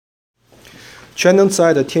全能慈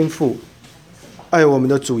爱的天父，爱我们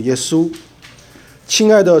的主耶稣，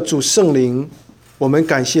亲爱的主圣灵，我们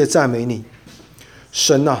感谢赞美你。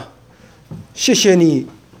神啊，谢谢你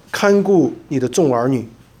看顾你的众儿女，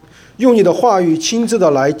用你的话语亲自的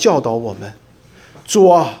来教导我们。主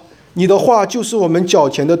啊，你的话就是我们脚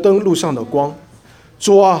前的灯，路上的光。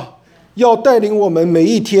主啊，要带领我们每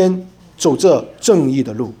一天走这正义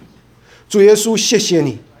的路。主耶稣，谢谢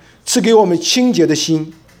你赐给我们清洁的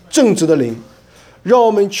心，正直的灵，让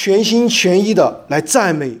我们全心全意的来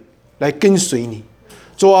赞美，来跟随你。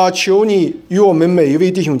主啊，求你与我们每一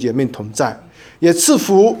位弟兄姐妹同在，也赐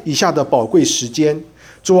福以下的宝贵时间。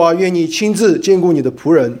主啊，愿你亲自兼顾你的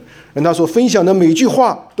仆人，让他所分享的每一句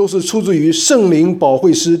话都是出自于圣灵保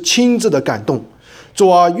惠师亲自的感动。主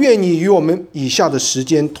啊，愿你与我们以下的时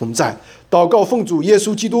间同在。祷告奉主耶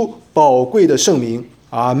稣基督宝贵的圣名，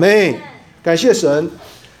阿们。感谢神。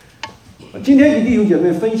今天与弟兄姐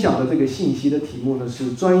妹分享的这个信息的题目呢，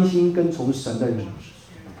是专心跟从神的人，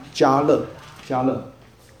迦勒。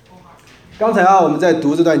刚才我们在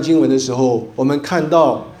读这段经文的时候，我们看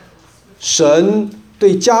到神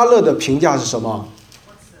对迦勒的评价是什么？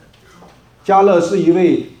迦勒是一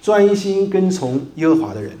位专心跟从耶和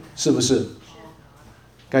华的人，是不是？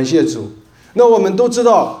感谢主。那我们都知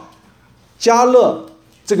道迦勒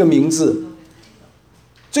这个名字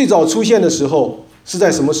最早出现的时候是在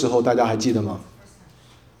什么时候？大家还记得吗？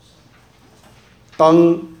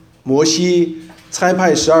当摩西差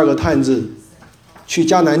派12个探子去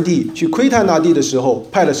迦南地去窥探那地的时候，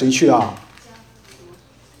派了谁去啊？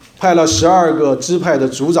派了12个支派的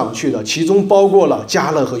族长去的，其中包括了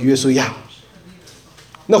迦勒和约书亚。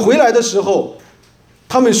那回来的时候，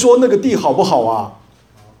他们说那个地好不好啊？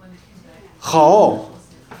好，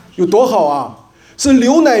有多好啊？是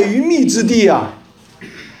流奶与蜜之地啊！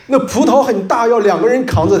那葡萄很大，要2个人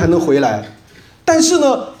扛着才能回来。但是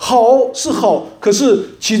呢，好是好，可是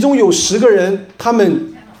其中有10个人，他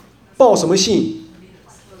们报什么信？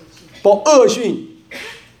报恶讯。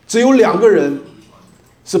只有2个人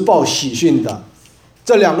是报喜讯的。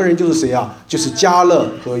这2个人就是谁啊？就是迦勒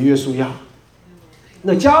和约书亚。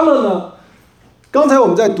那迦勒呢？刚才我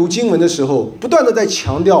们在读经文的时候，不断的在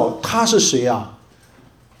强调他是谁啊？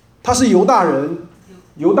他是犹大人，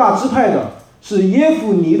犹大支派的，是耶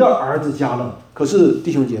孚尼的儿子迦勒。可是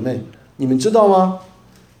弟兄姐妹，你们知道吗？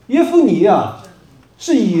耶孚尼啊，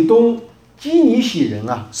是以东基尼喜人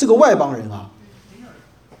啊，是个外邦人啊。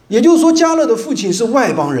也就是说，迦勒的父亲是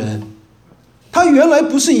外邦人，他原来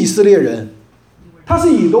不是以色列人，他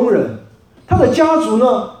是以东人。他的家族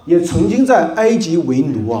呢，也曾经在埃及为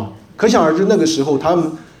奴啊。可想而知，那个时候他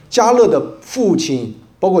们迦勒的父亲，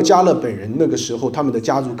包括迦勒本人，那个时候他们的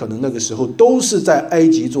家族可能那个时候都是在埃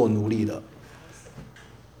及做奴隶的。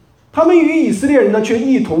他们与以色列人呢，却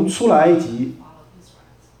一同出了埃及，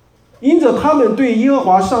因着他们对耶和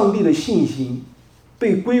华上帝的信心，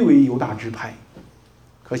被归为犹大支派。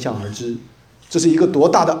可想而知，这是一个多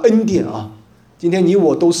大的恩典啊！今天你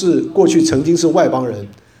我都是过去曾经是外邦人，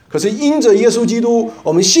可是因着耶稣基督，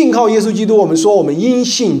我们信靠耶稣基督，我们说我们因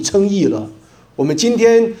信称义了。我们今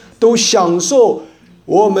天都享受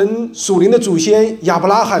我们属灵的祖先亚伯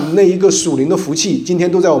拉罕那一个属灵的福气，今天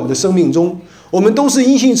都在我们的生命中。我们都是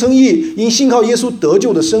因信称义，因信靠耶稣得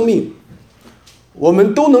救的生命，我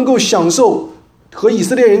们都能够享受和以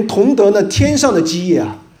色列人同得那天上的基业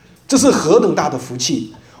啊！这是何等大的福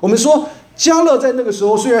气！我们说迦勒在那个时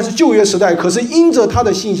候虽然是旧约时代，可是因着他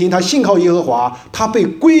的信心，他信靠耶和华，他被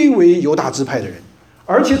归为犹大支派的人。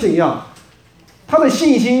而且怎样？他的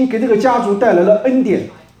信心给这个家族带来了恩典，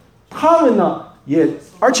他们呢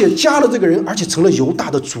而且加了这个人，而且成了犹大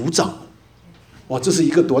的族长。哇，这是一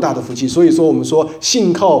个多大的福气！所以说我们说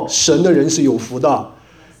信靠神的人是有福的，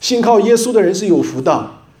信靠耶稣的人是有福的。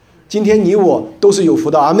今天你我都是有福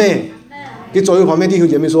的，阿们。给左右旁边弟兄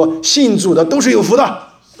姐妹说，信主的都是有福的。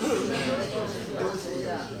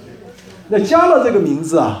那迦勒这个名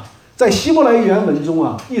字啊，在希伯来原文中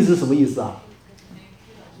啊，意思是什么意思啊？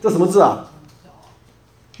这什么字啊？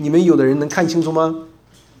你们有的人能看清楚吗？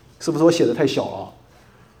是不是我写的太小了？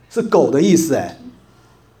是狗的意思，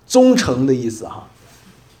忠诚的意思哈。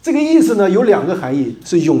这个意思呢有2个含义，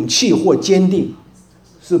是勇气或坚定，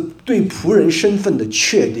是对仆人身份的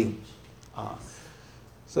确定啊。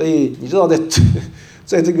所以你知道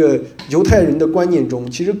在这个犹太人的观念中，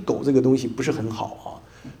其实狗这个东西不是很好啊。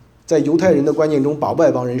在犹太人的观念中，把外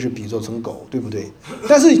邦人是比作成狗，对不对？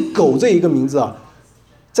但是狗这一个名字啊，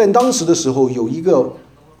在当时的时候有一个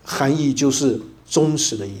含义，就是忠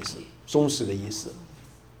实的意思，忠实的意思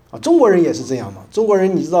啊。中国人也是这样嘛。中国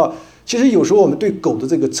人你知道，其实有时候我们对狗的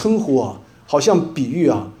这个称呼啊，好像比喻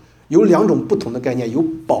啊，有2种不同的概念，有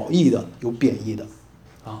褒义的，有贬义的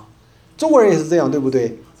啊。中国人也是这样，对不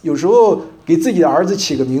对？有时候给自己的儿子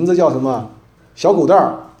起个名字叫什么小狗蛋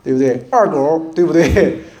儿，对不对？二狗，对不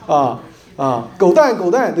对？狗蛋，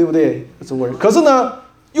对不对？中国人。可是呢，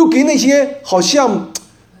又给那些好像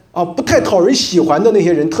不太讨人喜欢的那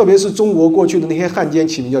些人，特别是中国过去的那些汉奸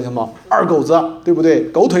起名叫什么二狗子，对不对？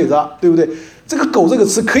狗腿子，对不对？这个狗这个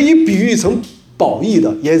词可以比喻成褒义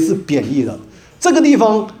的，也是贬义的。这个地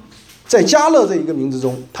方在迦勒这一个名字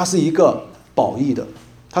中，它是一个褒义的，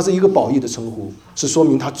它是一个褒义的称呼，是说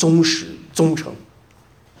明他忠实忠诚。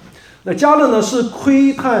那迦勒呢，是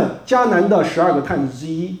窥探迦南的12个探子之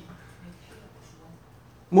一。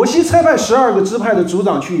摩西差派12个支派的族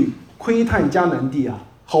长去窥探迦南地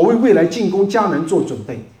好为未来进攻迦南做准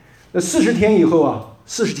备。那40天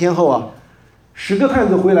后10个探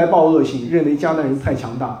子回来报恶信，认为迦南人太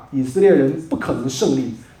强大，以色列人不可能胜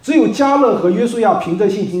利。只有迦勒和约书亚凭着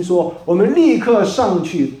信心说：“我们立刻上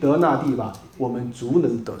去得那地吧，我们足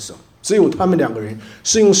能得胜。”只有他们2个人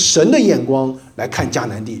是用神的眼光来看迦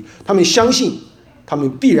南地，他们相信他们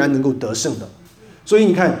必然能够得胜的。所以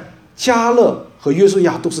你看，迦勒和约书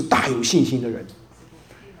亚都是大有信心的人。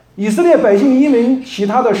以色列百姓因为其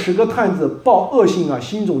他的10个探子报恶信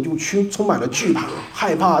心中就充满了惧怕、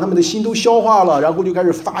害怕，他们的心都消化了，然后就开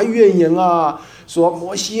始发怨言说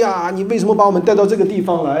摩西你为什么把我们带到这个地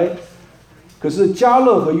方来？可是迦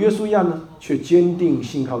勒和约书亚呢，却坚定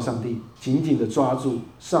信靠上帝，紧紧地抓住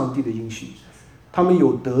上帝的应许。他们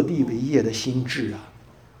有得地为业的心志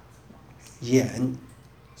眼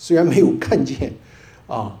虽然没有看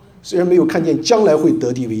见将来会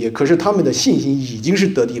得地为业，可是他们的信心已经是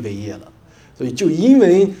得地为业了。所以就因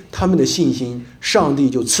为他们的信心，上帝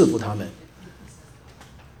就赐福他们。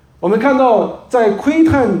我们看到在窥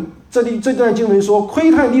探这段经文说，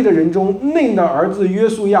窥探地的人中，嫩的儿子约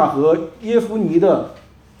书亚和耶夫尼的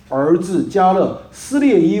儿子迦勒撕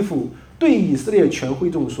裂衣服，对以色列全会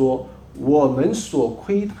众说：“我们所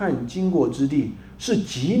窥探经过之地是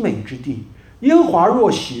极美之地，耶和华若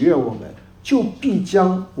喜悦我们，就必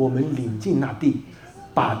将我们领进那地，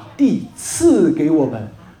把地赐给我们。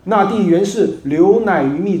那地原是流奶与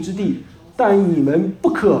蜜之地，但你们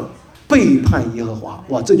不可背叛耶和华。”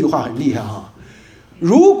哇，这句话很厉害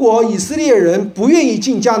如果以色列人不愿意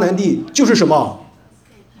进迦南地，就是什么？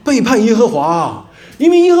背叛耶和华。因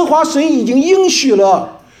为耶和华神已经应许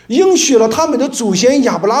了他们的祖先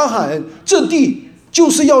亚伯拉罕，这地就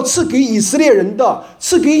是要赐给以色列人的，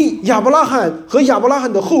赐给亚伯拉罕和亚伯拉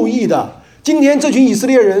罕的后裔的。今天这群以色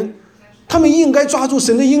列人，他们应该抓住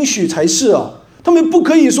神的应许才是他们不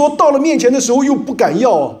可以说到了面前的时候又不敢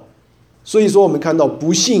要所以说我们看到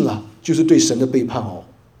不信就是对神的背叛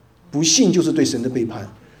不信就是对神的背叛。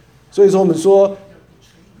所以说我们说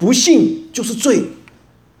不信就是罪，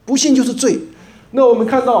不信就是罪。那我们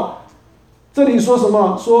看到这里说什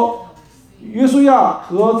么？说约书亚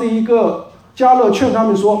和这一个迦勒劝他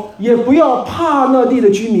们说，也不要怕那地的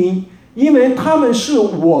居民，因为他们是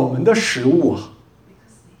我们的食物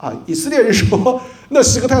以色列人说，那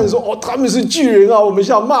10个探子说他们是巨人我们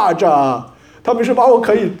像蚂蚱他们是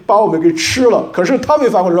可以把我们给吃了。可是他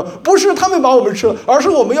们反过来说，不是他们把我们吃了，而是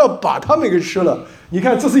我们要把他们给吃了。你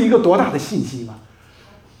看这是一个多大的信息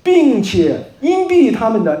并且因避他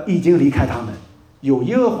们的已经离开他们，有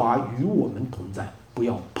耶和华与我们同在，不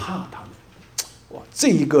要怕他们。哇，这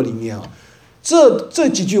一个里面这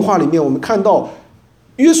几句话里面，我们看到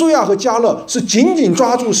约书亚和迦勒是紧紧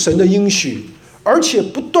抓住神的应许，而且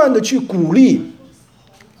不断的去鼓励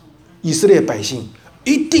以色列百姓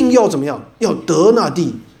一定要怎么样？要得那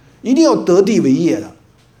地，一定要得地为业的，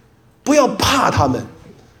不要怕他们，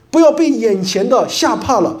不要被眼前的吓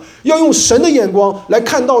怕了，要用神的眼光来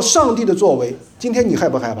看到上帝的作为。今天你害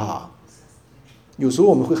不害怕？有时候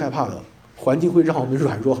我们会害怕的，环境会让我们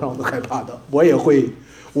软弱，让我们害怕的。我也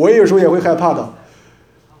有时候也会害怕的。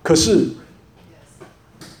可是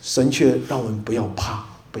神却让我们不要怕，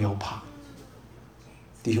不要怕。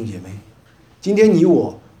弟兄姐妹，今天你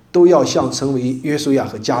我都要像成为约书亚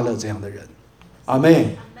和迦勒这样的人。阿们。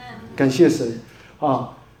感谢神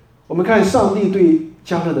我们看上帝对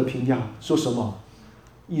迦勒的评价说什么？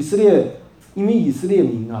因为以色列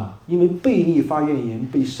民因为悖逆发怨言，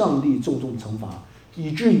被上帝重重惩罚，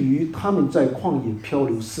以至于他们在旷野漂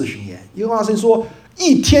流40年。耶和华神说，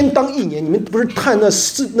一天当一年。你们不是探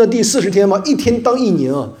那第40天吗？一天当一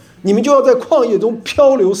年你们就要在旷野中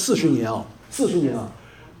漂流40年40年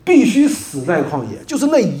必须死在旷野，就是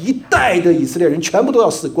那一代的以色列人全部都要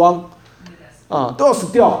死光都要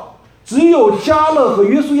死掉。只有迦勒和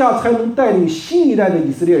约书亚才能带领新一代的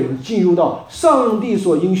以色列人进入到上帝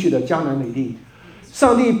所应许的迦南美地。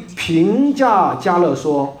上帝评价迦勒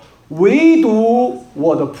说，唯独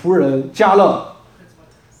我的仆人迦勒，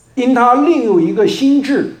因他另有一个心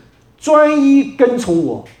志，专一跟从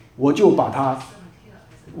我，我就把他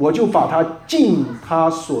进他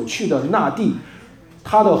所去的那地，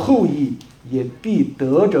他的后裔也必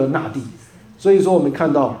得着那地。所以说我们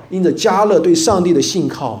看到，因着迦勒对上帝的信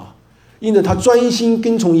靠啊，因着他专心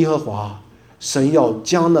跟从耶和华，神要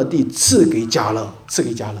将那地赐给迦勒。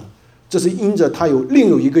这是因着他另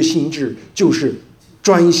有一个心志，就是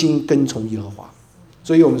专心跟从耶和华。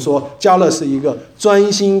所以我们说迦勒是一个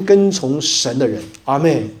专心跟从神的人。阿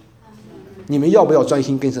们。你们要不要专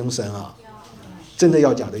心跟从神啊？真的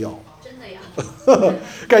要，假的要？真的要。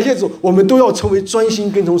感谢主，我们都要成为专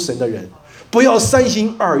心跟从神的人，不要三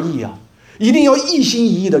心二意啊，一定要一心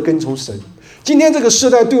一意的跟从神。今天这个时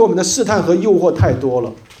代对我们的试探和诱惑太多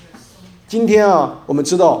了。今天啊，我们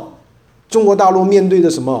知道中国大陆面对着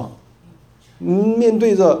什么？面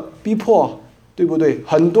对着逼迫，对不对？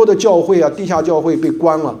很多的教会啊，地下教会被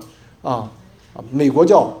关了啊，美国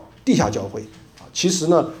叫地下教会，其实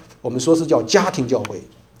呢，我们说是叫家庭教会，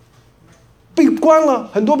被关了，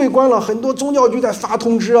很多被关了，很多宗教局在发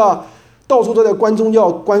通知啊，到处都在关宗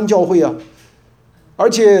教、关教会啊，而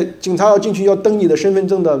且警察要进去要登你的身份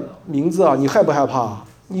证的名字啊，你害不害怕？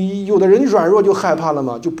你有的人软弱就害怕了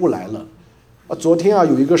嘛，就不来了。昨天啊，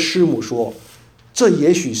有一个师母说，这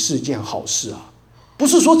也许是件好事啊，不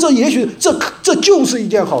是说这也许这就是一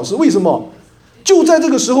件好事，为什么？就在这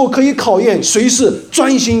个时候可以考验谁是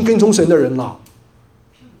专心跟从神的人了。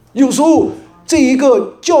有时候这一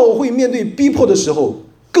个教会面对逼迫的时候，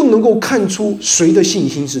更能够看出谁的信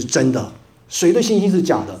心是真的，谁的信心是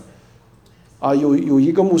假的。啊，有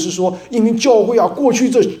一个牧师说，因为教会啊，过去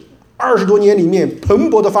这20多年里面蓬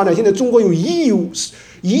勃的发展，现在中国有1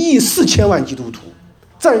亿4千万基督徒，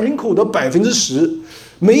占人口的10%，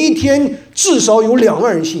每一天至少有2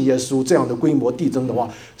万人信耶稣。这样的规模递增的话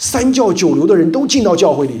，3教9流的人都进到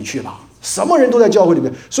教会里去了，什么人都在教会里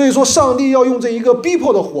面。所以说，上帝要用这一个逼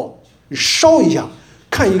迫的火烧一下，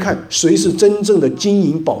看一看谁是真正的金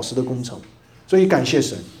银宝石的工程。所以感谢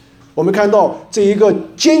神，我们看到这一个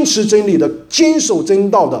坚持真理的、坚守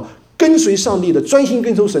真道的、跟随上帝的、专心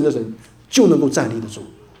跟从神的人，就能够站立得住。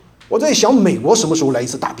我在想，美国什么时候来一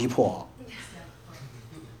次大逼迫啊？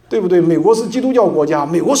对不对？美国是基督教国家，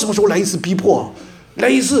美国什么时候来一次逼迫？来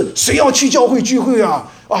一次，谁要去教会聚会啊？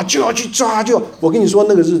就要去抓，我跟你说，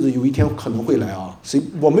那个日子有一天可能会来啊，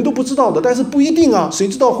我们都不知道的，但是不一定啊，谁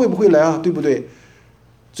知道会不会来啊？对不对？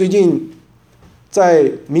最近在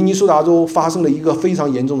明尼苏达州发生了一个非常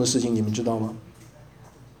严重的事情，你们知道吗？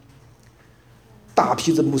大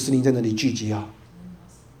批的穆斯林在那里聚集啊，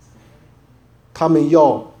他们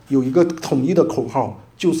要有一个统一的口号，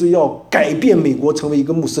就是要改变美国成为一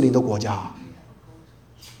个穆斯林的国家。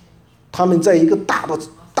他们在一个大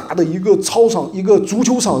的一个操场、一个足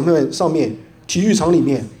球场上面、体育场里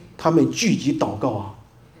面，他们聚集祷告啊。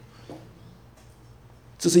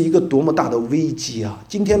这是一个多么大的危机啊！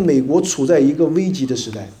今天美国处在一个危机的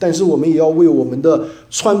时代，但是我们也要为我们的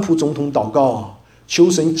川普总统祷告啊，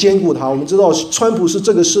求神兼顾他。我们知道川普是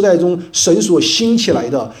这个时代中神所兴起来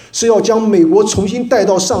的，是要将美国重新带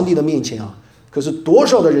到上帝的面前啊。可是多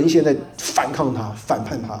少的人现在反抗他、反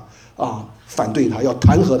叛他啊，反对他，要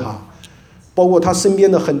弹劾他。包括他身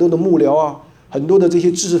边的很多的幕僚啊，很多的这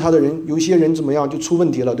些支持他的人，有一些人怎么样就出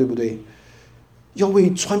问题了，对不对？要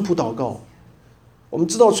为川普祷告。我们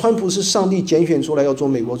知道川普是上帝拣选出来要做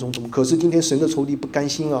美国总统，可是今天神的仇敌不甘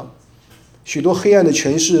心啊，许多黑暗的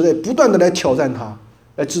权势在不断的来挑战他，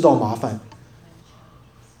来制造麻烦。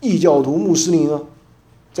异教徒、穆斯林啊，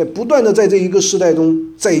在不断的在这一个时代中，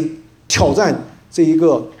在挑战这一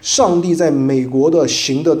个上帝在美国的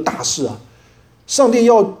行的大事啊。上帝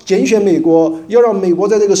要拣选美国，要让美国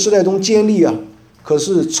在这个时代中坚立啊，可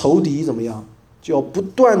是仇敌怎么样？就要不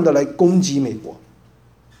断的来攻击美国。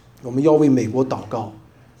我们要为美国祷告。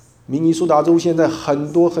明尼苏达州现在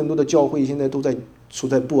很多的教会现在都在处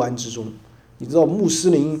在不安之中。你知道穆斯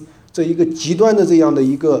林这一个极端的这样的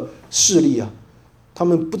一个势力啊，他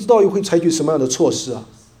们不知道又会采取什么样的措施啊。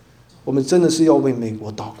我们真的是要为美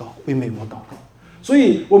国祷告，为美国祷告。所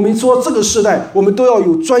以我们说这个时代，我们都要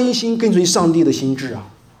有专心跟随上帝的心志啊，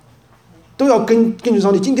都要跟随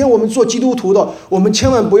上帝。今天我们做基督徒的，我们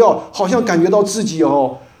千万不要好像感觉到自己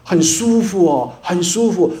很舒服很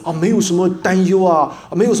舒服啊，没有什么担忧啊，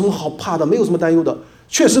没有什么好怕的，没有什么担忧的，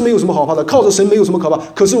确实没有什么好怕的，靠着神没有什么可怕。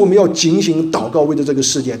可是我们要警醒祷告，为着这个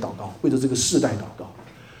世界祷告，为着这个世代祷告。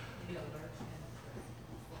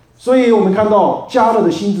所以我们看到迦勒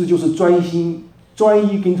的心志就是专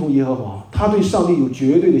一跟从耶和华，他对上帝有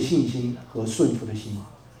绝对的信心和顺服的心。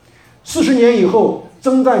40年以后，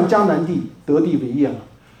征战迦南地，得地为业了。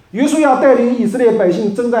约书亚带领以色列百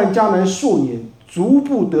姓征战迦南数年，逐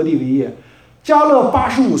步得地为业。迦勒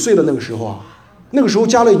85岁的那个时候啊，那个时候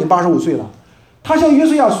迦勒已经85岁了，他向约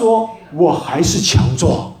书亚说：“我还是强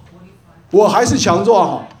壮，我还是强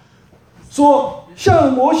壮。”说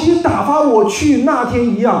像摩西打发我去那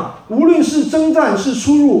天一样，无论是征战是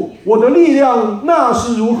出入，我的力量那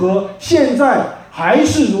时如何，现在还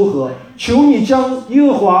是如何。求你将耶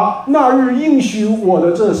和华那日应许我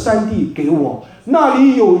的这山地给我，那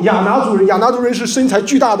里有亚拿族人，亚拿族人是身材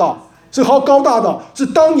巨大的，是好高大的，是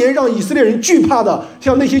当年让以色列人惧怕的，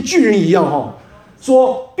像那些巨人一样哈。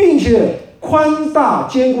说并且宽大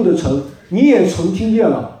坚固的城，你也曾听见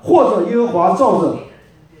了，或者耶和华照着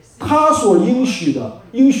他所应许的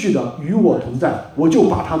与我同在，我就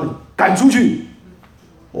把他们赶出去。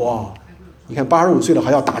哇，你看85岁了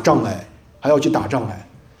还要打仗来，还要去打仗来。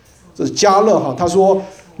这是迦勒哈，他说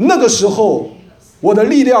那个时候我的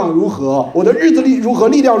力量如何，我的日子里如何，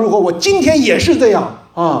力量如何，我今天也是这样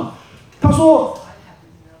啊。他说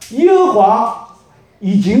耶和华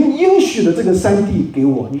已经应许了这个山地给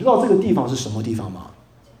我，你知道这个地方是什么地方吗？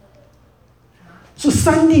是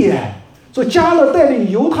山地哎。说迦勒带领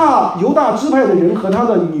犹大支派的人和他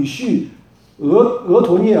的女婿俄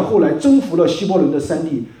陀涅后来征服了希伯伦的山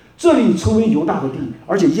地，这里成为犹大的地，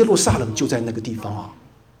而且耶路撒冷就在那个地方啊。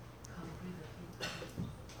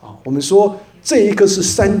我们说这一个是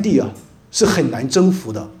山地啊，是很难征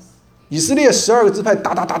服的。以色列12个支派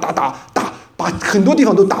打，把很多地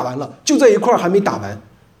方都打完了，就这一块还没打完，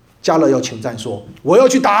迦勒要请战说：“我要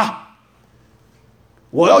去打，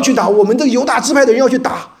我们的犹大支派的人要去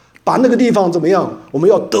打。”把那个地方怎么样？我们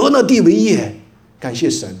要得那地为业。感谢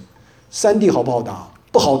神，山地好不好打？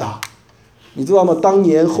不好打。你知道吗？当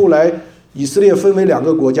年后来以色列分为2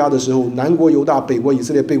个国家的时候，南国犹大，北国以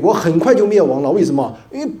色列。北国很快就灭亡了，为什么？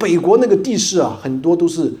因为北国那个地势啊，很多都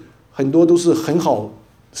是很好，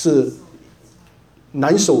是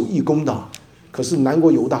难守易攻的。可是南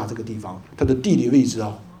国犹大这个地方，它的地理位置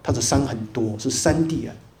啊，它的山很多，是山地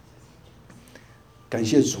啊。感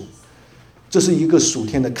谢主。这是一个属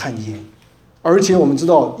天的看见，而且我们知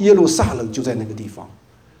道耶路撒冷就在那个地方，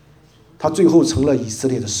它最后成了以色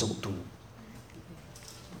列的首都。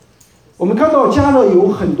我们看到迦勒有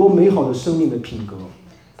很多美好的生命的品格，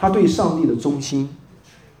他对上帝的忠心，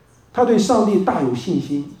他对上帝大有信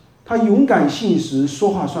心，他勇敢信实，说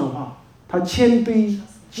话算话，他谦卑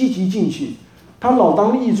积极进取，他老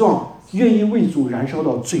当益壮，愿意为主燃烧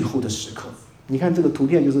到最后的时刻。你看这个图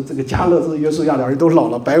片，就是这个迦勒，这约书亚两人都老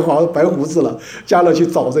了，白胡子了。迦勒去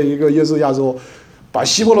找这一个约书亚说：“把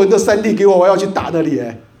希伯伦的山地给我，我要去打那里。”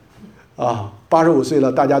啊，85岁了，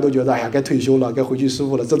大家都觉得哎呀，该退休了，该回去师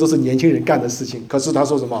傅了，这都是年轻人干的事情。可是他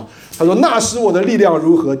说什么？他说：“那时我的力量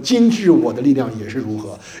如何，今日我的力量也是如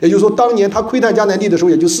何。”也就是说，当年他窥探迦南地的时候，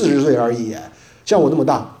也就40岁而已，像我那么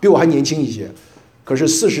大，比我还年轻一些。可是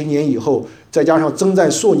40年以后，再加上征战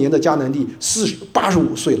数年的迦南地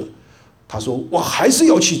，85岁了。他说：“我还是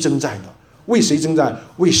要去征战的，为谁征战？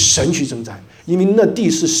为神去征战，因为那地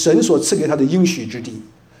是神所赐给他的应许之地。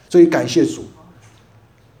所以感谢主。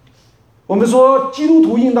我们说基督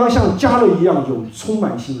徒应当像迦勒一样有充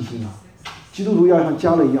满信心啊！基督徒要像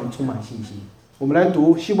迦勒一样充满信心。我们来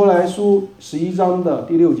读希伯来书11章的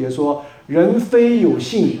第6节说：人非有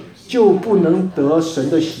信，就不能得神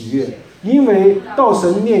的喜悦，因为到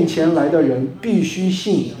神面前来的人必须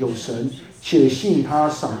信有神。且信他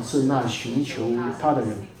赏赐那寻求他的人。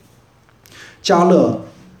迦勒，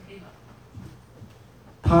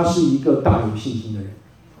他是一个大有信心的人。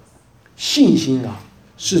信心啊，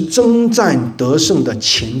是征战得胜的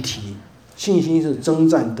前提。信心是征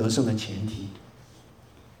战得胜的前提。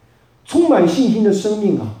充满信心的生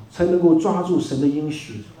命啊，才能够抓住神的应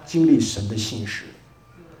许，经历神的信实。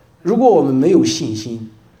如果我们没有信心，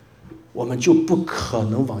我们就不可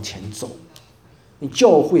能往前走。你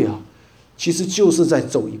教会啊，其实就是在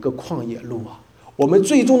走一个旷野路啊，我们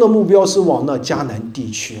最终的目标是往那迦南地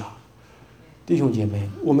区啊。弟兄姐妹，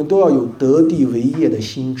我们都要有得地为业的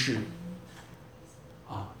心志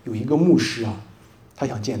啊。有一个牧师啊，他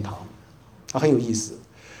想建堂，他很有意思，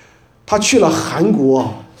他去了韩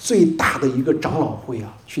国最大的一个长老会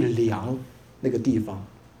啊，去量那个地方，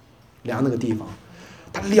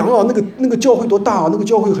他量啊，那个教会多大啊？那个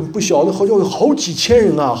教会很不小，那教会好几千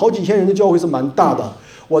人啊，好几千人的教会是蛮大的。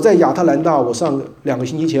我在亚特兰大，我上2个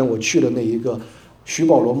星期前我去了那一个徐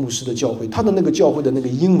保罗牧师的教会，他的那个教会的那个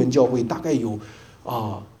英文教会大概有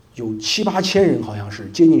7、8千人，好像是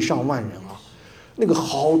接近上万人啊，那个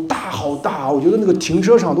好大好大，我觉得那个停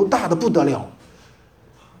车场都大得不得了。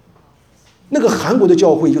那个韩国的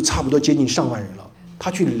教会就差不多接近上万人了，他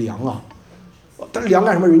去量啊，他量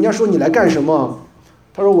干什么？人家说你来干什么？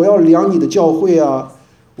他说我要量你的教会啊，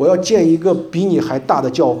我要建一个比你还大的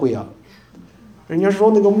教会啊。人家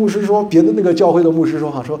说那个牧师说，别的那个教会的牧师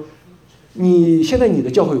说说现在你的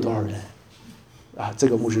教会有多少人？啊，这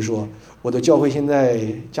个牧师说，我的教会现在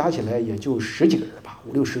加起来也就10几个人吧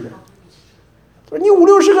，50-60个人。他说你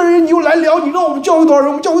50-60个人，你又来聊，你让我们教会多少人？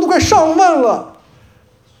我们教会都快上万了。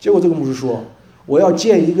结果这个牧师说，我要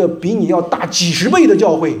建一个比你要大几十倍的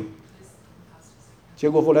教会。结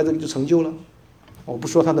果后来这个就成就了，我不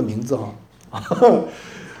说他的名字啊。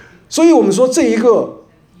所以我们说，这一个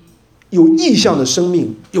有意向的生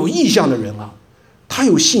命，有意向的人啊，他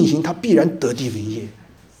有信心，他必然得地为业，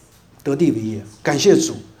得地为业。感谢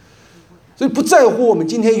主。所以不在乎我们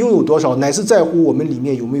今天拥有多少，乃是在乎我们里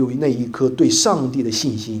面有没有那一颗对上帝的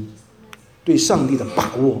信心，对上帝的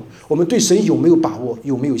把握。我们对神有没有把握，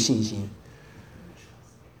有没有信心？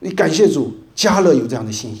感谢主，迦勒有这样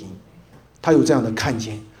的信心，他有这样的看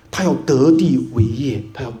见，他要得地为业，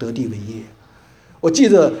他要得地为业。我记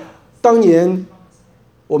得当年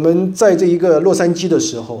我们在这一个洛杉矶的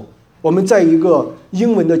时候，我们在一个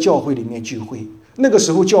英文的教会里面聚会，那个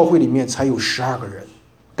时候教会里面才有12个人。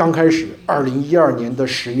刚开始2012年的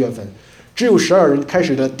10月份，只有12人开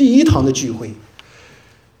始的第一堂的聚会。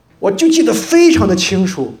我就记得非常的清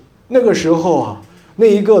楚，那个时候啊，那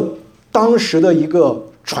一个当时的一个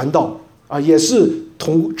传道啊，也是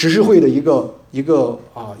同执事会的一个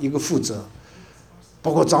负责，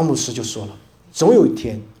包括张牧师就说了，总有一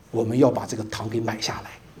天我们要把这个堂给买下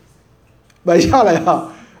来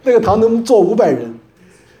啊，那个堂能坐500人。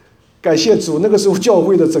感谢主，那个时候教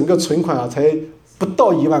会的整个存款啊，才不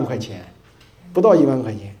到1万块钱，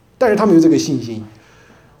但是他们有这个信心。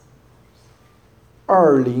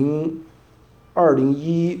2012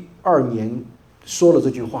年说了这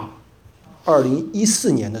句话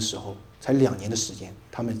，2014年的时候才2年的时间，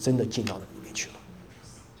他们真的进到了里面去了。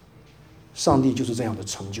上帝就是这样的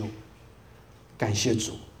成就，感谢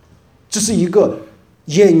主。这是一个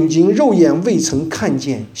肉眼未曾看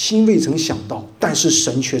见，心未曾想到，但是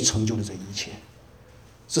神却成就了这一切。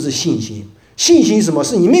这是信心。信心什么？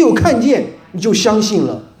是你没有看见你就相信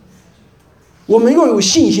了。我们要有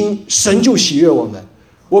信心，神就喜悦我们。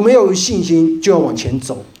我们要有信心，就要往前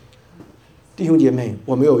走。弟兄姐妹，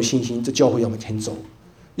我们要有信心，这教会要往前走，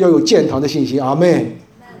要有建堂的信心。阿们，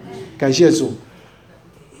感谢主。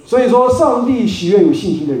所以说，上帝喜悦有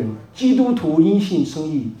信心的人。基督徒因信称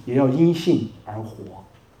义，也要因信而活，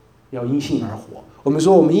我们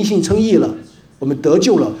说我们因信称义了，我们得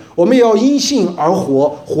救了，我们也要因信而活，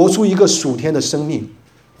活出一个属天的生命，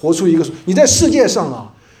你在世界上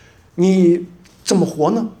啊，你怎么活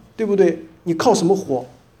呢？对不对？你靠什么活？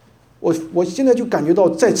我现在就感觉到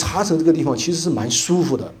在茶城这个地方其实是蛮舒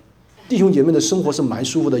服的，弟兄姐妹的生活是蛮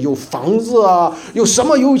舒服的，有房子啊，有什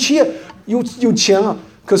么有钱啊。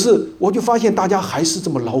可是我就发现大家还是这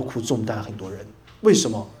么劳苦重担，很多人为什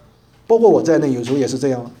么？包括我在内，有时候也是这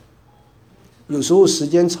样。有时候时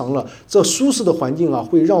间长了，这舒适的环境啊，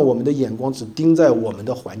会让我们的眼光只盯在我们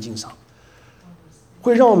的环境上，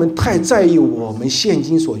会让我们太在意我们现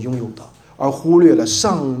今所拥有的，而忽略了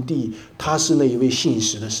上帝，他是那一位信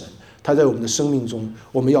实的神，他在我们的生命中，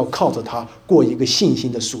我们要靠着他过一个信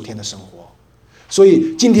心的属天的生活。所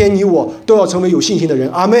以今天你我都要成为有信心的人。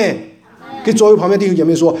阿们。给左右旁边弟兄姐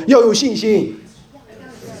妹说，要有信心。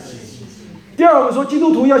第二，我们说基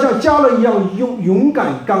督徒要像迦勒一样勇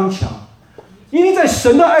敢刚强，因为在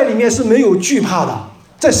神的爱里面是没有惧怕的，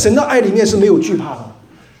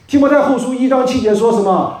提摩太后书1章7节说什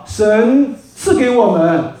么？神赐给我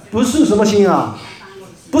们不是什么心啊，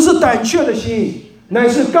不是胆怯的心，乃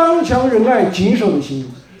是刚强仁爱谨守的心。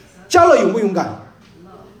迦勒有没有勇敢？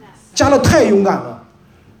迦勒太勇敢了。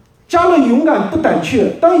迦勒勇敢不胆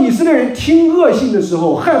怯。当以色列人听恶信的时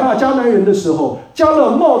候，害怕迦南人的时候，迦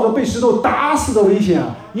勒冒着被石头打死的危险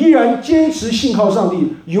啊，依然坚持信靠上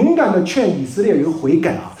帝，勇敢地劝以色列人悔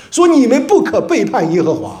改啊，说你们不可背叛耶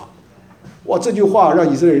和华。哇，这句话让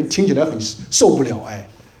以色列人听起来很受不了，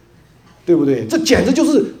对不对？这简直就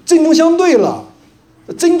是针锋相对了，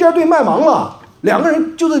针尖对麦芒了，两个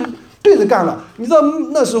人就是对着干了。你知道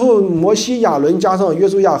那时候摩西、亚伦加上约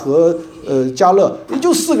书亚和迦勒，也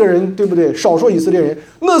就4个人，对不对？少说以色列人，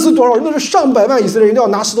那是多少？那是上百万以色列人都要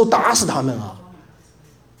拿石头打死他们啊！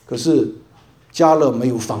可是迦勒没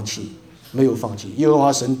有放弃，耶和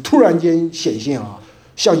华神突然间显现啊，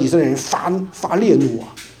向以色列人发烈怒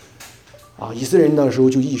啊！以色列人那时候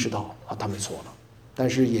就意識到啊，他们错了，但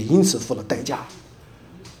是也因此付了代价。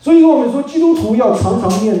所以说，我们说基督徒要常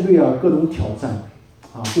常面对各种挑战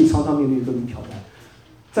啊，会常常面对各种挑战，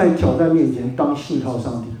在挑战面前，当信靠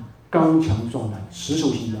上帝，刚强壮胆，持守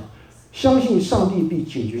信仰，相信上帝必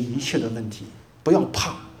解决一切的问题。不要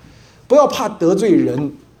怕得罪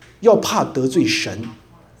人，要怕得罪神。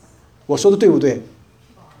我说的对不对？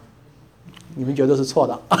你们觉得是错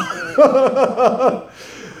的？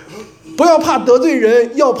不要怕得罪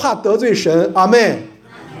人，要怕得罪神。阿们。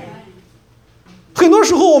很多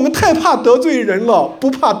时候我们太怕得罪人了，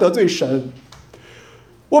不怕得罪神。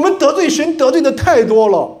我们得罪神得罪的太多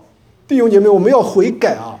了，弟兄姐妹，我们要悔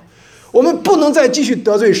改啊！我们不能再继续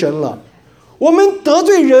得罪神了。我们得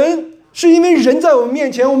罪人是因为人在我们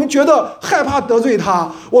面前，我们觉得害怕得罪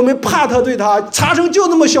他，我们怕得罪他。茶城就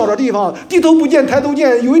那么小的地方，低头不见抬头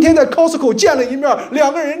见。有一天在 Costco 见了一面，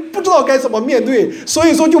两个人不知道该怎么面对，所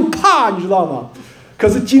以说就怕，你知道吗？可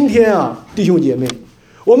是今天啊，弟兄姐妹，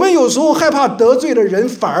我们有时候害怕得罪了人，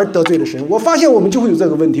反而得罪了神。我发现我们就会有这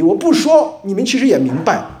个问题。我不说，你们其实也明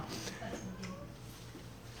白，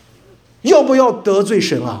要不要得罪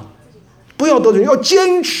神啊？不要得罪人，要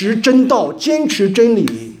坚持真道，坚持真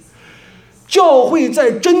理。教会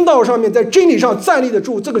在真道上面，在真理上站立得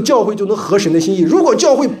住，这个教会就能合神的心意。如果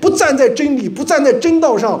教会不站在真理，不站在真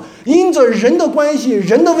道上，因着人的关系、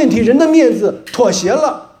人的问题、人的面子妥协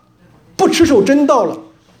了，不持守真道了，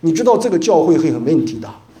你知道这个教会会很问题的。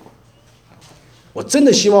我真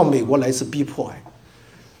的希望美国来次逼迫，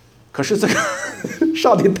可是这个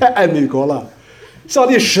上帝太爱美国了，上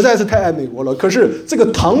帝实在是太爱美国了。可是这个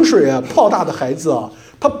糖水啊，泡大的孩子啊，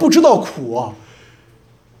他不知道苦啊。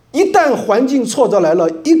一旦环境挫折来了，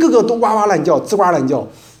一个个都哇哇乱叫，吱呱乱叫，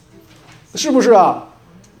是不是啊？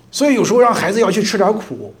所以有时候让孩子要去吃点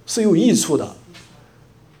苦是有益处的。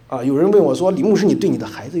啊，有人问我说：“李牧师，你对你的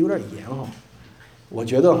孩子有点严哈？”我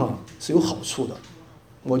觉得是有好处的。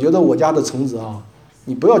我觉得我家的橙子啊，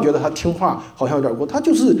你不要觉得他听话好像有点过，他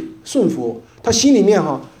就是顺服，他心里面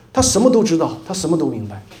他什么都知道，他什么都明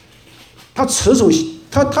白，他持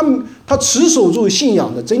守住信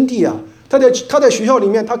仰的真谛啊。他在学校里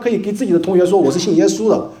面，他可以给自己的同学说：“我是信耶稣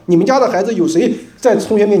的。”你们家的孩子有谁在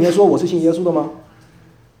同学面前说我是信耶稣的吗？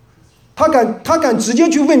他敢直接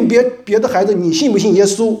去问别的孩子：“你信不信耶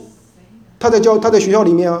稣？”他在学校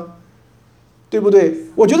里面啊，对不对？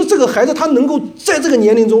我觉得这个孩子他能够在这个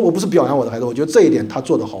年龄中，我不是表扬我的孩子，我觉得这一点他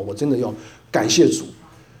做得好，我真的要感谢主。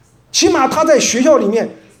起码他在学校里面，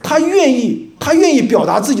他愿意表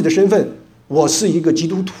达自己的身份，我是一个基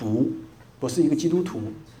督徒，我是一个基督徒。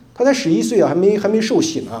他才11岁啊，还没受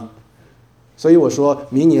洗呢，所以我说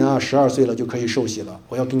明年啊12岁了就可以受洗了，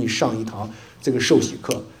我要给你上一堂这个受洗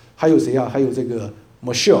课。还有谁啊？还有这个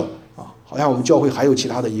Michelle 啊，好像我们教会还有其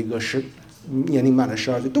他的一个年龄满了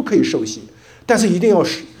12岁都可以受洗，但是一定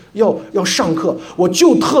要上课。我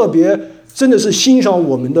就特别真的是欣赏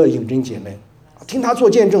我们的影真姐妹，听她做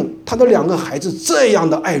见证，她的2个孩子这样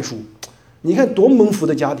的爱主，你看多蒙福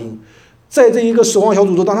的家庭。在这一个守望小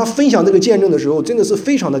组中，当他分享这个见证的时候，真的是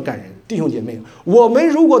非常的感人。弟兄姐妹，我们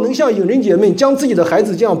如果能像影人姐妹将自己的孩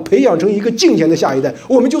子这样培养成一个敬虔的下一代，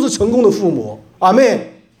我们就是成功的父母。阿们。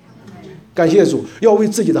感谢主，要为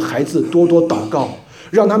自己的孩子多多祷告，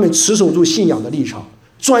让他们持守住信仰的立场，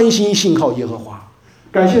专心信靠耶和华。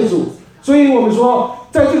感谢主。所以我们说，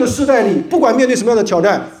在这个时代里，不管面对什么样的挑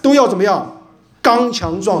战，都要怎么样？刚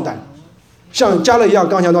强壮胆，像迦勒一样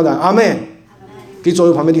刚强壮胆。阿们。给左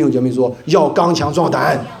右旁边弟兄姐妹说，要刚强壮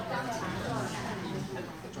胆。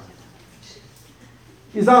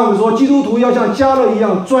第三，我们说基督徒要像迦勒一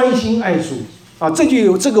样专心爱主啊，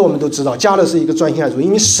这个我们都知道，迦勒是一个专心爱主，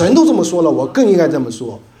因为神都这么说了，我更应该这么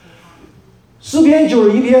说。诗篇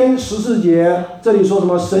91篇14节，这里说什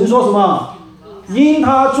么？神说什么？因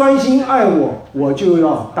他专心爱我，我就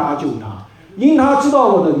要搭救他；因他知道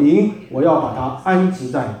我的名，我要把他安置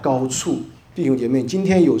在高处。弟兄姐妹，今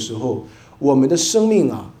天有时候我们的生命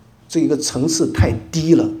啊，这个层次太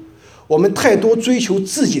低了，我们太多追求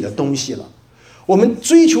自己的东西了。我们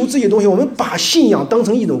追求自己的东西，我们把信仰当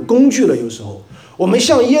成一种工具了。有时候我们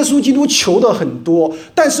向耶稣基督求的很多，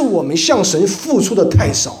但是我们向神付出的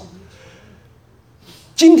太少。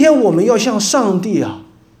今天我们要向上帝啊，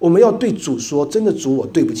我们要对主说，真的主，我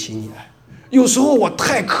对不起你。有时候我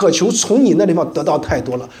太渴求从你那地方得到太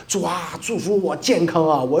多了，主啊，祝福我健康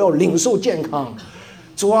啊，我要领受健康。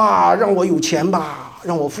主啊，让我有钱吧，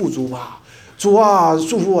让我富足吧。主啊，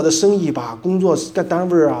祝福我的生意吧，工作在单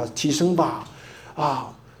位啊提升吧。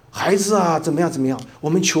啊，孩子啊怎么样怎么样？我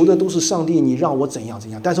们求的都是上帝，你让我怎样怎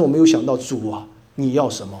样。但是我没有想到，主啊，你要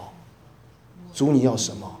什么？主你要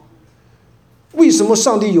什么？为什么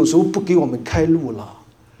上帝有时候不给我们开路了？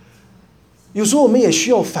有时候我们也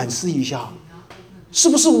需要反思一下，是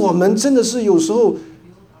不是我们真的是有时候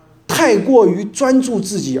太过于专注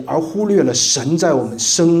自己，而忽略了神在我们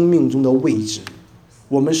生命中的位置？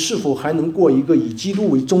我们是否还能过一个以基督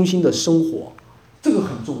为中心的生活？这个很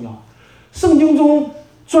重要。圣经中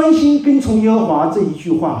专心跟从耶和华这一句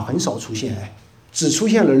话很少出现，只出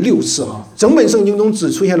现了6次啊，整本圣经中只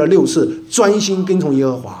出现了6次专心跟从耶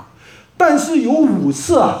和华，但是有5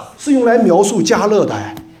次啊是用来描述迦勒的。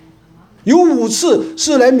有5次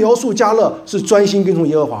是来描述迦勒是专心跟从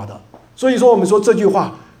耶和华的。所以说我们说这句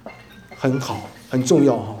话很好，很重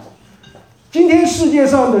要哈。今天世界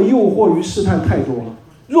上的诱惑与试探太多了，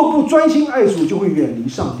若不专心爱主，就会远离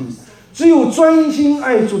上帝。只有专心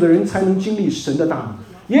爱主的人才能经历神的大能，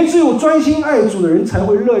也只有专心爱主的人才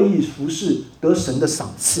会乐意服侍，得神的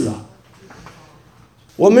赏赐啊。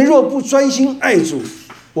我们若不专心爱主，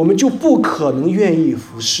我们就不可能愿意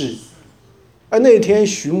服侍。那天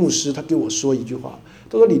徐牧师他给我说一句话，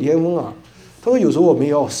他说李天峰啊，他说有时候我们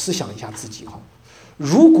也要思想一下自己哈，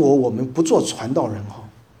如果我们不做传道人哈，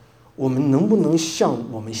我们能不能像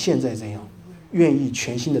我们现在这样，愿意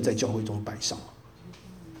全心的在教会中摆上？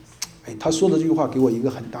他说的这句话给我一个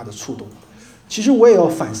很大的触动。其实我也要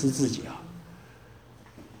反思自己啊，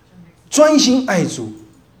专心爱主，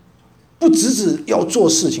不只是要做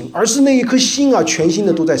事情，而是那一颗心啊，全心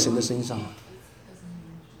的都在神的身上。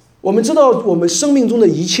我们知道，我们生命中的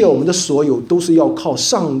一切，我们的所有，都是要靠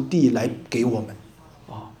上帝来给我们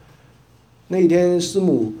啊。那一天师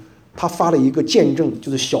母他发了一个见证，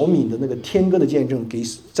就是小米的那个天歌的见证给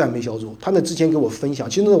赞美小组。他之前给我分享，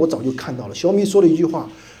其实我早就看到了。小米说了一句话，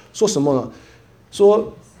说什么呢？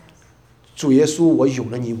说主耶稣，我有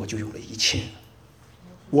了你，我就有了一切；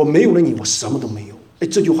我没有了你，我什么都没有。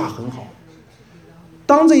这句话很好。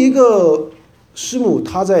当这一个师母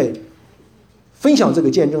他在分享这个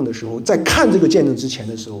见证的时候，在看这个见证之前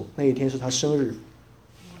的时候，那一天是他生日，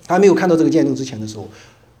他还没有看到这个见证之前的时候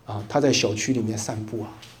他在小区里面散步啊。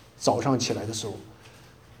早上起来的时候，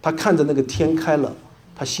他看着那个天开了，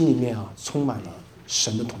他心里面充满了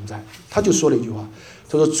神的同在。他就说了一句话，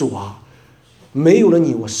他说主啊，没有了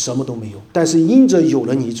你我什么都没有，但是因着有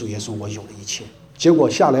了你主耶稣，我有了一切。结果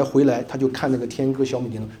下来回来，他就看那个天歌小米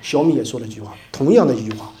天，小米也说了一句话，同样的一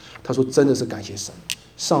句话，他说真的是感谢神，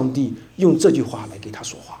上帝用这句话来给他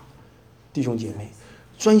说话。弟兄姐妹，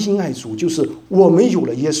专心爱主就是我们有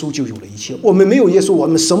了耶稣就有了一切，我们没有耶稣我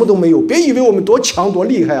们什么都没有。别以为我们多强多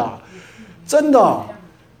厉害啊，真的，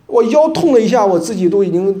我腰痛了一下，我自己都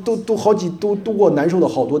已经都给我难受了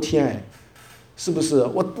好多天。是不是？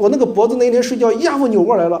我那个脖子那一天睡觉我扭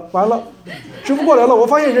过来了，完了直不过来了。我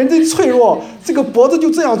发现人真脆弱，这个脖子就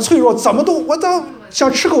这样脆弱，怎么都我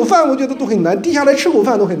想吃口饭，我觉得都很难，低下来吃口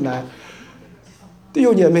饭都很难。弟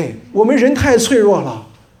兄姐妹，我们人太脆弱了，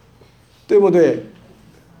对不对？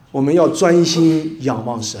我们要专心仰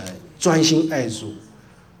望神，专心爱主。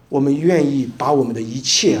我们愿意把我们的一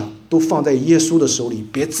切都放在耶稣的手里，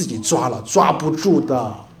别自己抓了，抓不住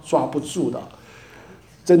的，抓不住的。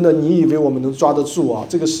真的，你以为我们能抓得住啊？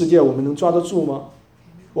这个世界我们能抓得住吗？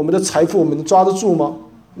我们的财富我们能抓得住吗？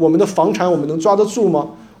我们的房产我们能抓得住吗？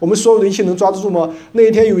我们所有的一切能抓得住吗？那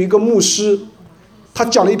一天有一个牧师，他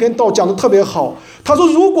讲了一篇道，讲得特别好。他说，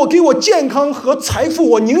如果给我健康和财富，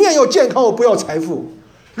我宁愿要健康，我不要财富。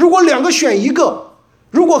如果两个选一个，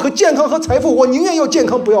如果和健康和财富，我宁愿要健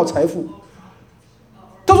康，不要财富。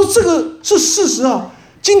他说这个是事实啊。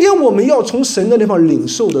今天我们要从神的地方领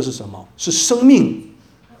受的是什么？是生命，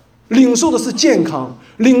领受的是健康，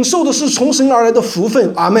领受的是从神而来的福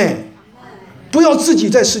分。阿们。不要自己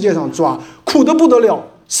在世界上抓，苦得不得了，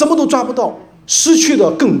什么都抓不到，失去的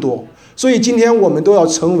更多。所以今天我们都要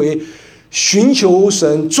成为寻求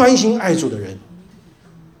神、专心爱主的人，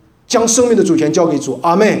将生命的主权交给主。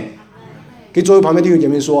阿们。给左右旁边弟兄姐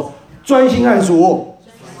妹说，专心爱主。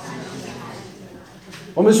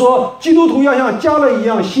我们说基督徒要像迦勒一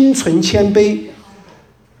样心存谦卑。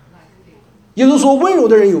也就是说，温柔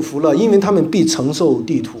的人有福了，因为他们必承受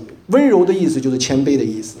地土。温柔的意思就是谦卑的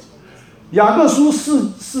意思。雅各书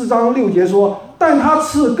4章6节说，但他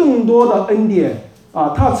赐更多的恩典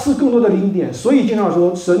他赐更多的灵典，所以经常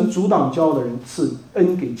说神阻挡骄傲的人，赐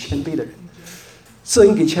恩给谦卑的人，赐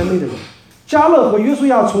恩给谦卑的人。迦勒和约书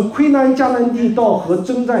亚从窥南迦南地到和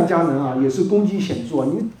征战迦南也是功绩显著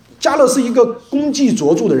因为迦勒是一个功绩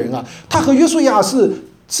卓著的人他和约书亚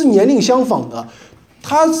是年龄相仿的，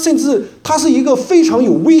甚至他是一个非常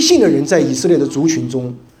有威信的人，在以色列的族群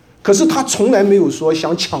中。可是他从来没有说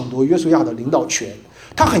想抢夺约书亚的领导权，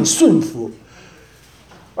他很顺服。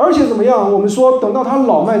而且怎么样？我们说等到他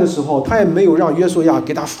老迈的时候，他也没有让约书亚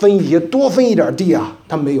给他多分一点地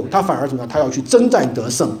他没有，他反而怎么样？他要去征战得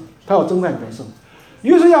胜，他要征战得胜。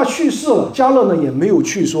约书亚去世了，迦勒呢也没有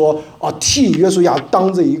去说替约书亚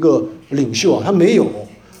当这一个领袖他没有，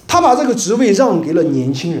他把这个职位让给了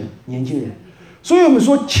年轻人。所以我们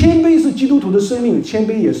说谦卑是基督徒的生命，谦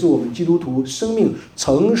卑也是我们基督徒生命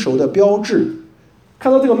成熟的标志。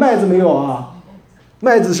看到这个麦子没有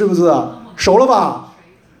麦子是不是熟了吧？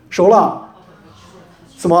熟了。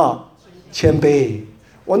什么？谦卑。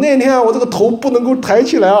我那天我这个头不能够抬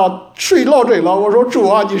起来啊，睡落枕了。我说主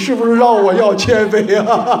啊，你是不是让我要谦卑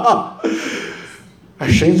啊？哎，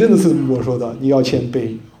神真的是这么说的，你要谦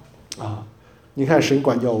卑啊！你看神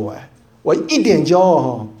管教我，我一点骄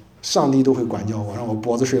傲，上帝都会管教我，让我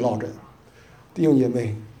脖子睡落枕。弟兄姐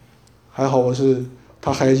妹，还好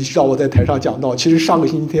他还让我在台上讲道。其实上个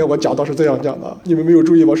星期天我讲道是这样讲的，你们没有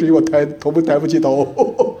注意吗？是因为我头抬不起头。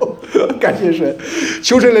感谢神，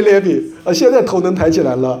求神来怜悯。现在头能抬起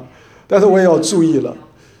来了，但是我也要注意了。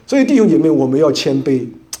所以弟兄姐妹，我们要谦卑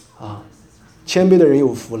啊！谦卑的人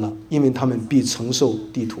有福了，因为他们必承受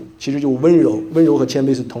地土。其实就温柔，温柔和谦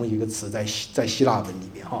卑是同一个词，在希腊文里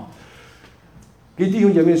面哈。给弟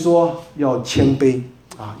兄姐妹说要谦卑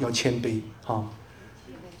啊，要谦卑啊！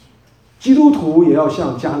基督徒也要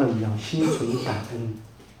像迦勒一样心存感恩，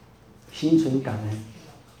心存感恩。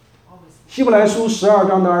希伯来书12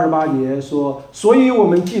章的28节说：“所以我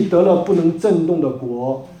们既得了不能震动的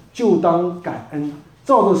国，就当感恩，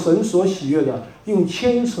照着神所喜悦的，用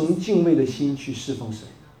虔诚敬畏的心去侍奉神。”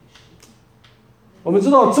我们知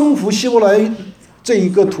道征服希伯来这一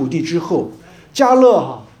个土地之后，迦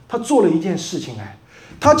勒他做了一件事情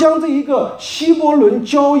他将这一个希伯伦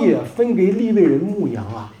郊野分给利未人牧羊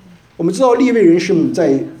啊。我们知道利未人是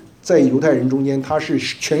在犹太人中间，他是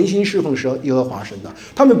全心侍奉耶和华神的，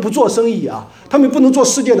他们不做生意啊，他们不能做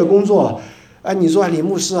世界的工作。你说李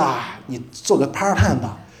牧师啊，你做个 part time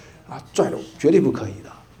吧，赚了绝对不可以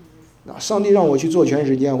的。上帝让我去做全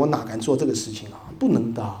时间，我哪敢做这个事情啊？不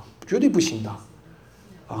能的，绝对不行的。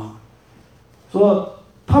说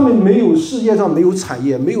他们没有世界上没有产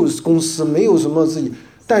业，没有公司，没有什么自己，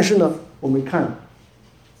但是呢，我们看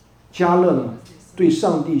迦勒呢，对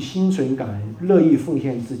上帝心存感恩，乐意奉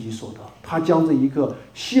献自己所得。他将这一个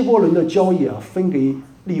希伯伦的郊野分给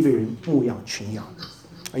利未人牧养群羊，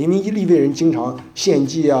因为利未人经常献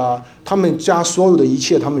祭啊，他们家所有的一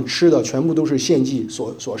切，他们吃的全部都是献祭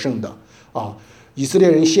所剩的啊。以色列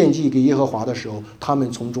人献祭给耶和华的时候，他们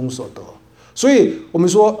从中所得。所以我们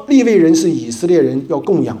说利未人是以色列人要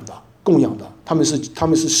供养的，他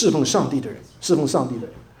们是侍奉上帝的人，侍奉上帝的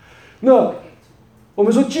人。那我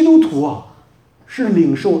们说基督徒是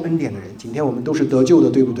领受恩典的人，今天我们都是得救的，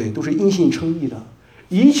对不对？都是因信称义的，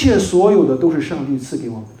一切所有的都是上帝赐给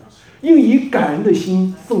我们的，应以感恩的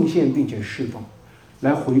心奉献并且侍奉，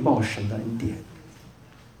来回报神的恩典。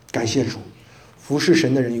感谢主，服侍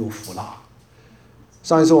神的人有福了。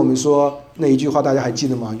上一次我们说那一句话大家还记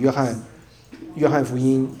得吗？约翰福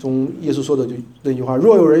音中耶稣说的那句话：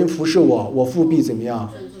若有人服侍我，我父必怎么样？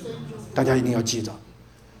大家一定要记着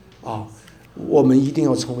我们一定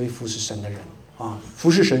要成为服侍神的人服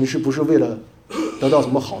侍神是不是为了得到什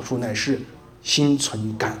么好处，乃是心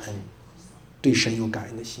存感恩，对神有感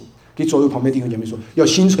恩的心。给左右旁边弟兄姐妹说，要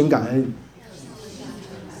心存感恩。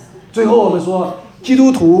最后我们说，基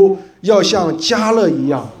督徒要像迦勒一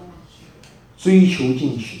样追求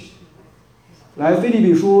进取。来，腓立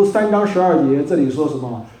比书3章12节，这里说什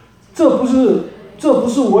么？这不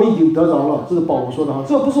是我已经得着了，这是保罗说的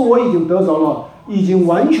这不是我已经得着了，已经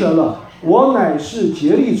完全了，我乃是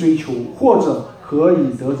竭力追求，或者可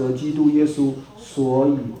以得着基督耶稣，所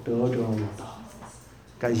以得着我的。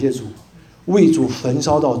感谢主，为主焚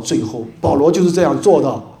烧到最后。保罗就是这样做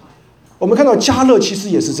的。我们看到迦勒其实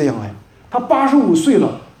也是这样他85岁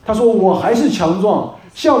了，他说我还是强壮，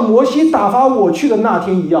像摩西打发我去的那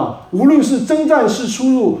天一样，无论是征战是出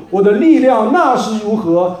入，我的力量那时如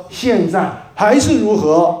何，现在还是如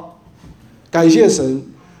何。感谢神，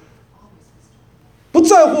不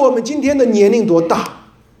在乎我们今天的年龄多大，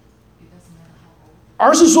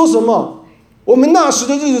而是说什么我们那时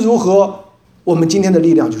的日子如何，我们今天的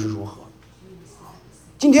力量就是如何。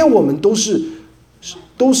今天我们都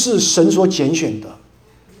是神所拣选的，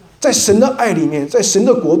在神的爱里面，在神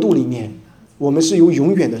的国度里面，我们是有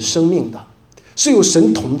永远的生命的，是有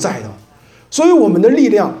神同在的。所以我们的力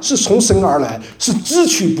量是从神而来，是支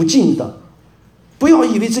取不尽的。不要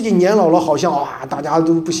以为自己年老了好像大家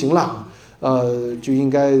都不行了，就应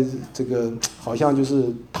该这个好像就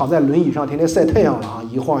是躺在轮椅上天天晒太阳了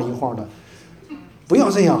一晃一晃的。不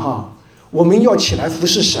要这样我们要起来服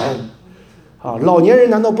侍神老年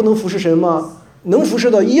人难道不能服侍神吗？能服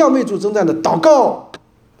侍的一样为主征战的，祷告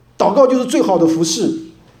就是最好的服侍。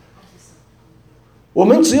我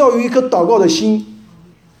们只要有一颗祷告的心，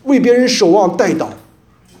为别人守望代祷，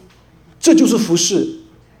这就是服侍。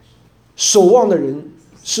守望的人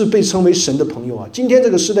是被称为神的朋友今天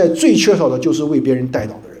这个时代最缺少的就是为别人代祷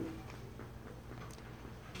的人。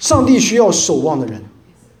上帝需要守望的人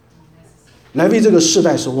来为这个世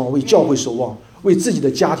代守望，为教会守望，为自己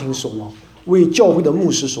的家庭守望，为教会的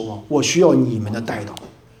牧师守望。我需要你们的代祷。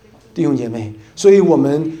弟兄姐妹。所以我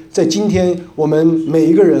们在今天，我们每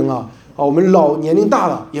一个人我们年龄大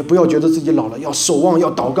了，也不要觉得自己老了，要守望，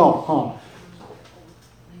要祷告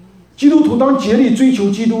基督徒当竭力追求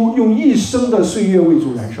基督，用一生的岁月为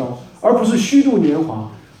主燃烧，而不是虚度年华。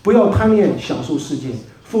不要贪恋享受世界，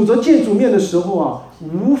否则见主面的时候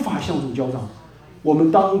无法向主交账。我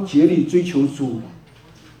们当竭力追求主，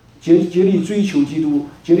竭力追求基督，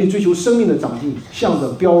竭力追求生命的长进，向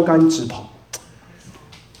着标杆直跑。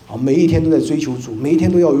每一天都在追求主，每一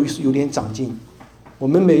天都要有点长进。我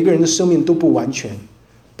们每一个人的生命都不完全，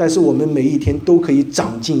但是我们每一天都可以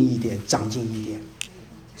长进一点。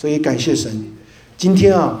所以感谢神，今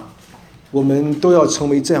天我们都要成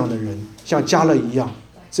为这样的人，像迦勒一样，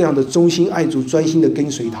这样的忠心爱主，专心的跟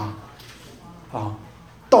随他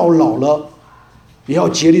到老了也要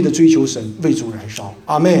竭力的追求神，为主燃烧。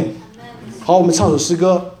阿们。好，我们唱首诗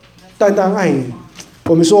歌，单单爱你。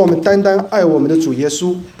我们说我们单单爱我们的主耶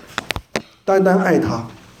稣，单单爱他。